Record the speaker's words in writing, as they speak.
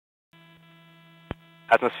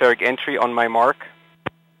Atmospheric entry on my mark.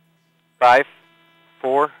 5,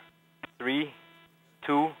 4, 3,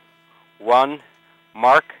 2, 1,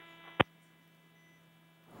 mark.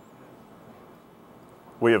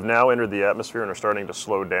 We have now entered the atmosphere and are starting to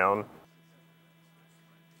slow down.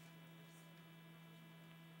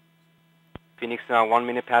 Phoenix now 1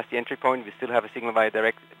 minute past the entry point. We still have a signal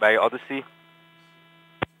via Odyssey.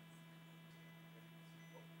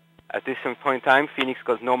 At this point in time, Phoenix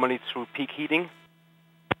goes normally through peak heating.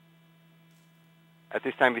 At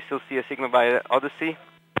this time, we still see a signal via Odyssey.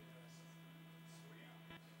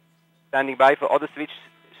 Standing by for Odyssey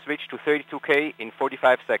switch to 32K in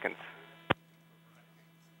 45 seconds.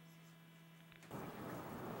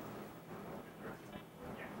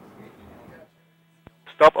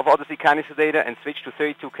 Stop of Odyssey canister data and switch to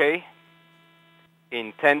 32K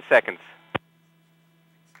in 10 seconds.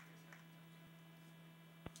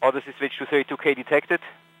 Odyssey switch to 32K detected.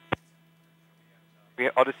 We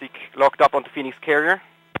have Odyssey locked up onto Phoenix carrier.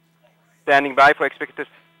 Standing by for expected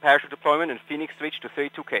parachute deployment and Phoenix switch to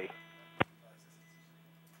 32K.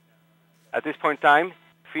 At this point in time,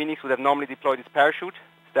 Phoenix would have normally deployed its parachute.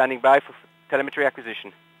 Standing by for telemetry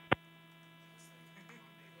acquisition.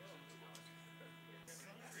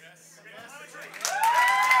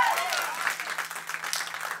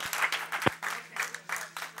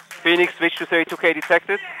 Phoenix switch to 32K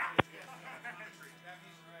detected.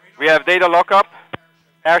 We have data lockup,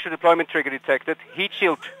 parachute deployment trigger detected, heat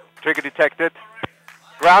shield trigger detected,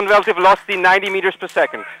 ground relative velocity 90 meters per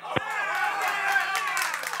second.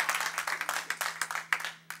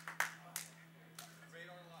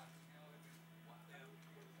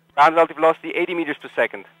 Ground relative velocity 80 meters per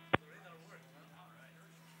second.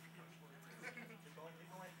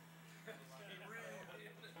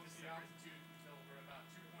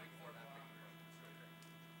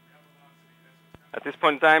 At this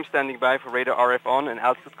point in time, standing by for radar RF on and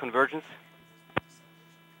altitude convergence.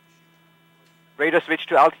 Radar switch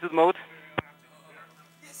to altitude mode.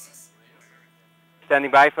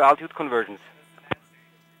 Standing by for altitude convergence.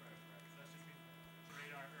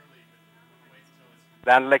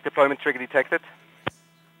 Land leg deployment trigger detected.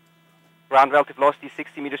 Ground relative velocity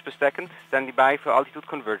 60 meters per second. Standing by for altitude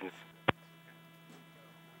convergence.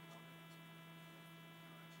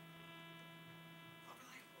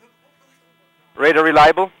 Radar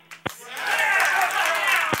reliable.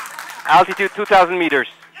 Altitude 2,000 meters.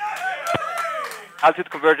 Altitude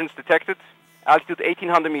convergence detected. Altitude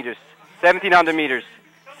 1,800 meters, 1,700 meters,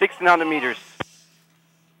 1,600 meters.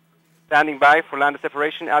 Standing by for lander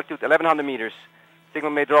separation. Altitude 1,100 meters.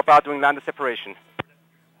 Signal may drop out during lander separation.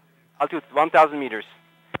 Altitude 1,000 meters.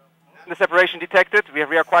 The separation detected. We have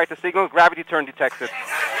reacquired the signal. Gravity turn detected.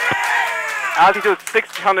 Altitude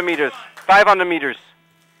 600 meters, 500 meters.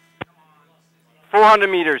 400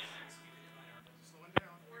 meters,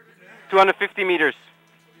 250 meters,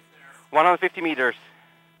 150 meters,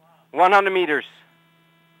 100 meters,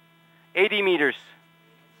 80 meters,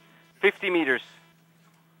 50 meters.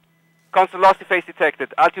 Constant velocity phase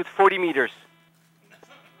detected. Altitude 40 meters,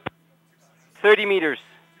 30 meters,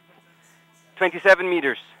 27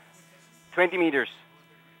 meters, 20 meters,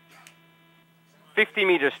 50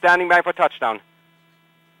 meters. Standing by for touchdown.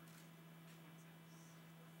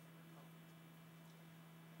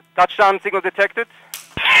 Touchdown signal detected.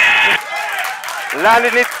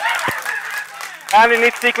 Landing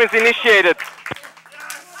its sequence initiated.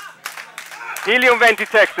 Helium vent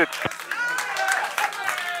detected.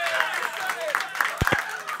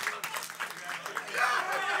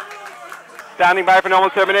 Standing by for normal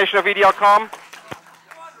termination of VDR comm.